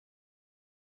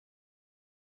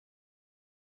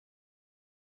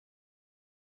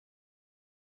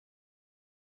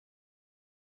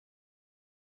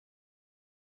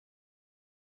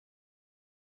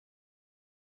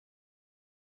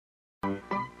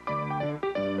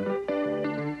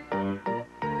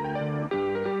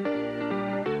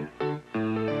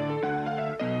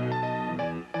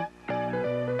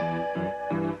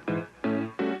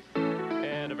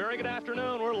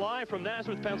From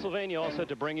Nazareth, Pennsylvania, all set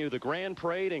to bring you the Grand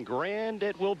Parade, and grand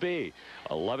it will be.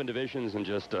 11 divisions and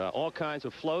just all kinds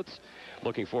of floats.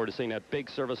 Looking forward to seeing that big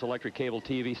Service Electric Cable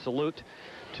TV salute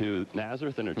to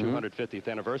Nazareth and their 250th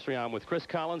anniversary. I'm with Chris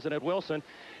Collins and Ed Wilson,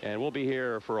 and we'll be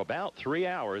here for about 3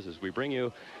 hours as we bring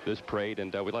you this parade.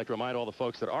 And we'd like to remind all the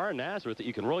folks that are in Nazareth that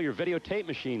you can roll your videotape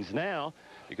machines now,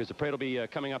 because the parade will be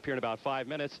coming up here in about 5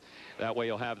 minutes. That way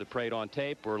you'll have the parade on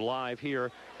tape. We're live here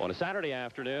on a Saturday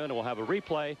afternoon, and we'll have a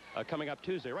replay coming up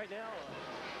Tuesday. Right now,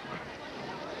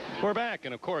 we're back,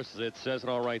 and of course, it says it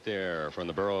all right there from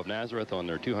the Borough of Nazareth on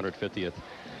their 250th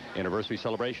anniversary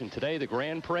celebration. Today, the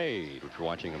Grand Parade, which we're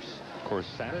watching, of course,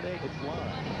 Saturday. It's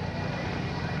live.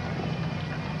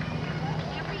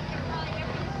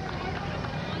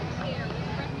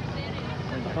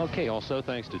 Okay, also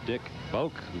thanks to Dick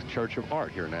Boak, the Church of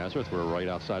Art here in Nazareth. We're right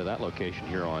outside of that location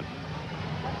here on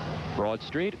Broad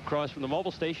Street, across from the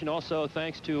mobile station. Also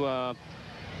thanks to the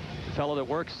fellow that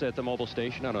works at the mobile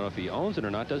station. I don't know if he owns it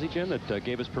or not, does he, Jim? That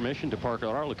gave us permission to park at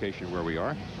our location where we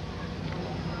are.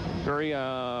 Very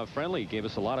friendly, gave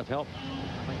us a lot of help.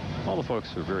 All the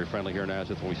folks are very friendly here in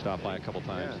Nazareth when we stop by a couple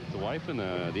times. Yeah. The wife and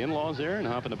the in-laws there, and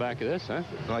hop in the back of this, huh?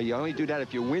 Well, you only do that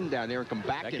if you win down there and come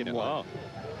back in one. Oh.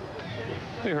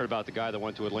 We heard about the guy that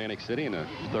went to Atlantic City in a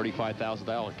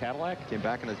 $35,000 Cadillac. Came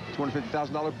back in a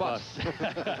 $250,000 bus.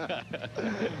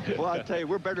 Well, I'll tell you,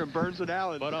 we're better than Burns and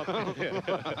Allen. But,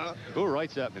 who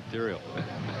writes that material?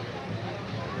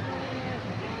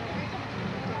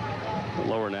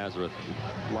 Lower Nazareth.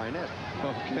 Linette.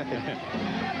 Okay.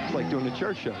 It's like doing the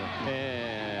church show.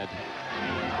 And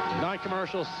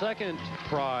non-commercial second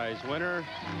prize winner,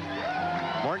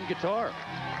 Martin Guitar.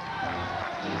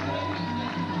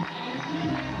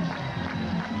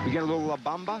 We get a little La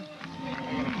Bamba?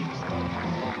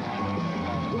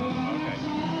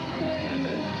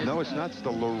 Okay. No, it's not. It's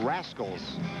the La Rascals.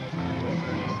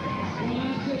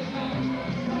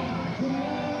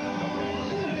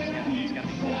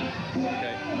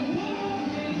 Okay.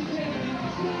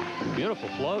 Beautiful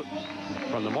float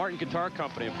from the Martin Guitar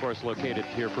Company, of course, located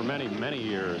here for many, many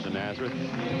years in Nazareth.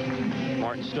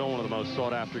 Martin's still one of the most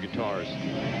sought-after guitars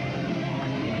in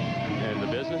the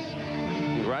business.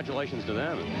 Congratulations to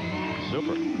them.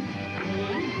 Super.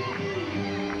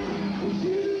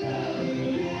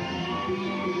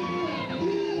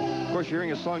 Of course, you're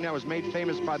hearing a song that was made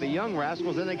famous by the Young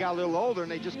Rascals. Then they got a little older,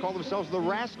 and they just called themselves the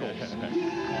Rascals.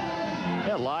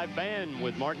 Yeah, live band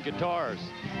with Martin Guitars.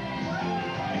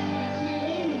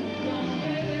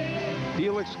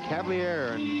 Felix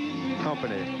Cavalier and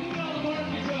Company.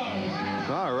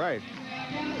 All right.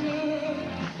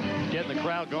 Getting the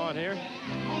crowd going here.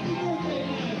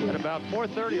 At about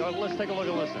 4:30, let's take a look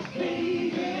and listen.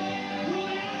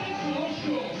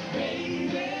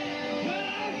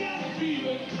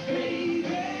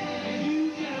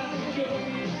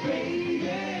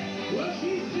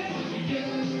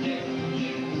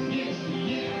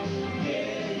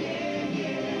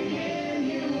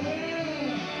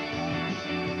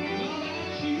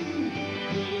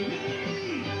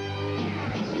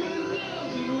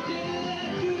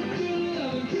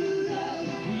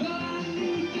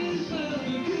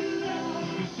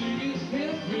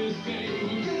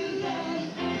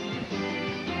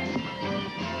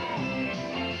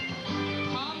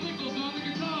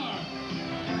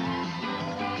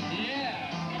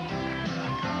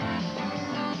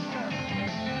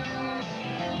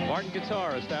 Martin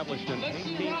Guitar, established in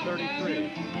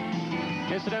 1833.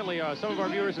 Incidentally, some of our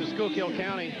viewers in Schuylkill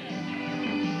County.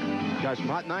 Guys from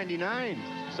Hot 99.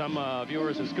 Some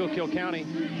viewers in Schuylkill County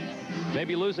may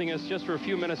be losing us just for a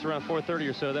few minutes around 4:30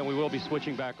 or so. Then we will be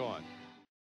switching back on.